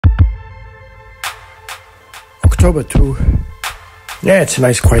October too. Yeah, it's a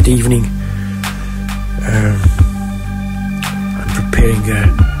nice quiet evening.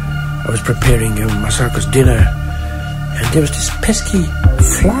 I was preparing Masako's dinner, and there was this pesky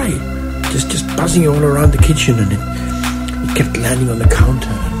fly just buzzing all around the kitchen, and it kept landing on the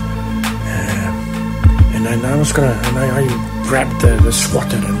counter. And I grabbed the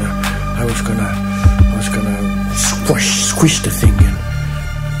swatter, and I was gonna squish the thing,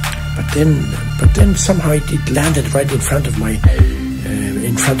 but then somehow it landed right in front of me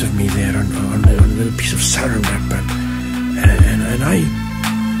there on a little piece of saran wrap, and I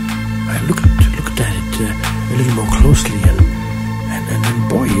looked at it a little more closely, and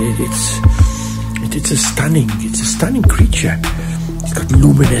boy, it's a stunning creature. It's got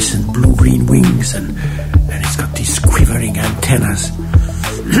luminescent blue-green wings, and it's got these quivering antennas.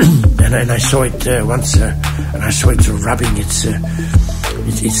 and I saw it once, and I saw it rubbing its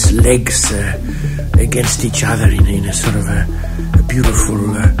legs against each other in a sort of a beautiful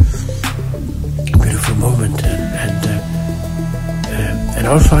moment, and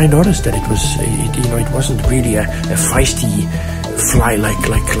also I noticed that it wasn't really a feisty fly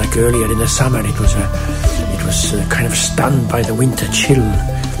like earlier in the summer. It was kind of stunned by the winter chill,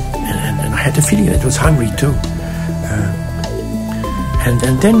 and I had the feeling that it was hungry too. And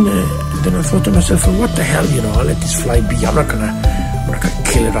then I thought to myself, well, what the hell, I'll let this fly be. I'm not gonna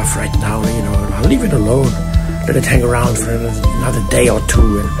kill it off right now. I'll leave it alone. Let it hang around for another day or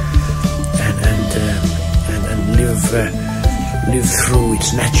two, and live through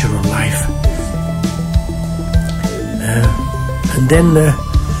its natural life.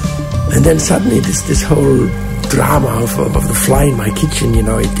 And then suddenly this whole drama of the fly in my kitchen,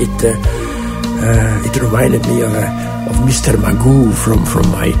 it reminded me of Mr. Magoo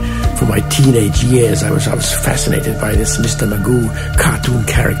from my teenage years. I was fascinated by this Mr. Magoo cartoon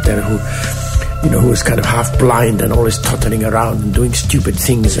character who was kind of half blind and always tottering around and doing stupid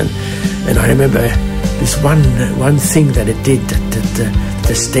things. And I remember this one thing that it did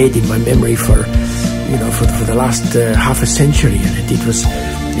that stayed in my memory for the last half a century, and it was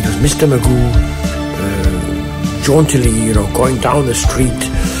Mr. Magoo jauntily, going down the street,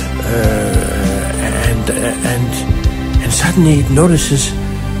 and suddenly it notices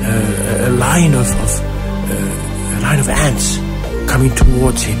a line of ants coming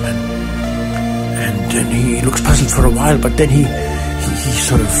towards him, and he looks puzzled for a while, but then he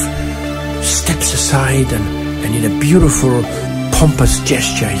sort of steps aside, and in a beautiful pompous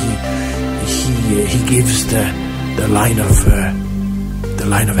gesture he gives the line of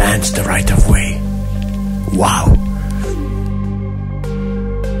ants the right of way. Wow.